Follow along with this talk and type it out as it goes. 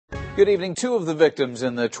Good evening. Two of the victims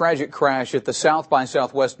in the tragic crash at the South by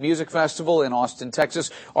Southwest Music Festival in Austin, Texas,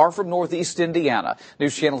 are from Northeast Indiana.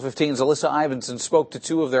 News Channel 15's Alyssa Ivinson spoke to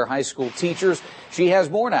two of their high school teachers. She has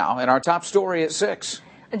more now in our top story at 6.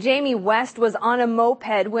 Jamie West was on a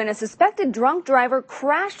moped when a suspected drunk driver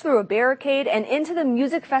crashed through a barricade and into the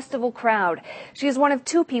music festival crowd. She is one of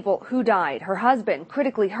two people who died. Her husband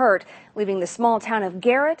critically hurt, leaving the small town of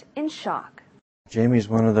Garrett in shock. Jamie's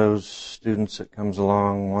one of those students that comes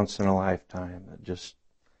along once in a lifetime, just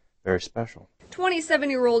very special.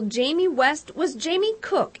 27-year-old Jamie West was Jamie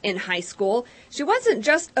Cook in high school. She wasn't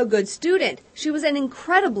just a good student, she was an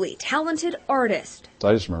incredibly talented artist.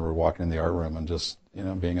 I just remember walking in the art room and just,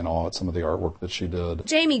 being in awe at some of the artwork that she did.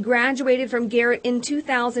 Jamie graduated from Garrett in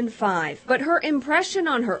 2005, but her impression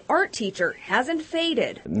on her art teacher hasn't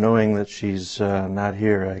faded. Knowing that she's not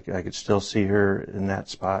here, I could still see her in that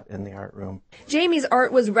spot in the art room. Jamie's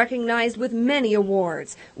art was recognized with many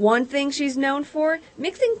awards. One thing she's known for,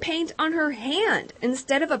 mixing paint on her hand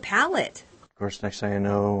instead of a palette. Of course, next thing I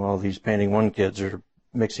know, all these Painting One kids are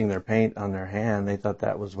mixing their paint on their hand. They thought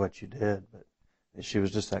that was what you did, but she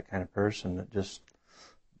was just that kind of person that just,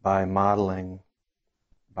 by modeling,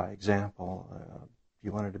 by example,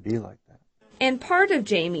 you wanted to be like that. And part of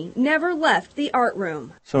Jamie never left the art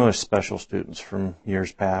room. Some of the special students from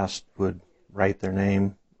years past would write their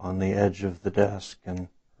name on the edge of the desk, and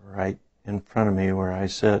right in front of me where I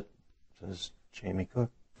sit says Jamie Cook.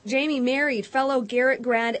 Jamie married fellow Garrett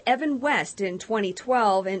grad Evan West in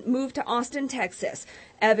 2012 and moved to Austin, Texas.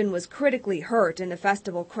 Evan was critically hurt in the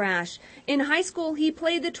festival crash. In high school, he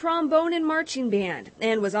played the trombone and marching band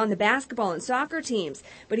and was on the basketball and soccer teams,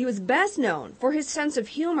 but he was best known for his sense of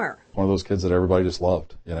humor. One of those kids that everybody just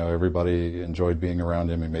loved. Everybody enjoyed being around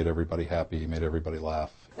him. He made everybody happy. He made everybody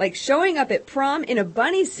laugh. Like showing up at prom in a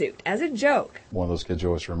bunny suit as a joke. One of those kids you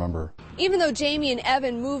always remember. Even though Jamie and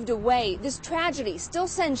Evan moved away, this tragedy still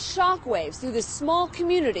sends shockwaves through this small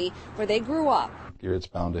community where they grew up. It's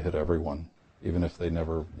bound to hit everyone, even if they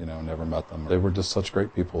never met them. They were just such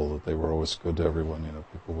great people that they were always good to everyone,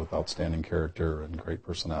 people with outstanding character and great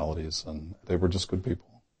personalities, and they were just good people.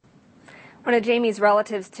 One of Jamie's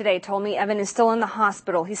relatives today told me Evan is still in the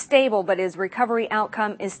hospital. He's stable, but his recovery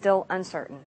outcome is still uncertain.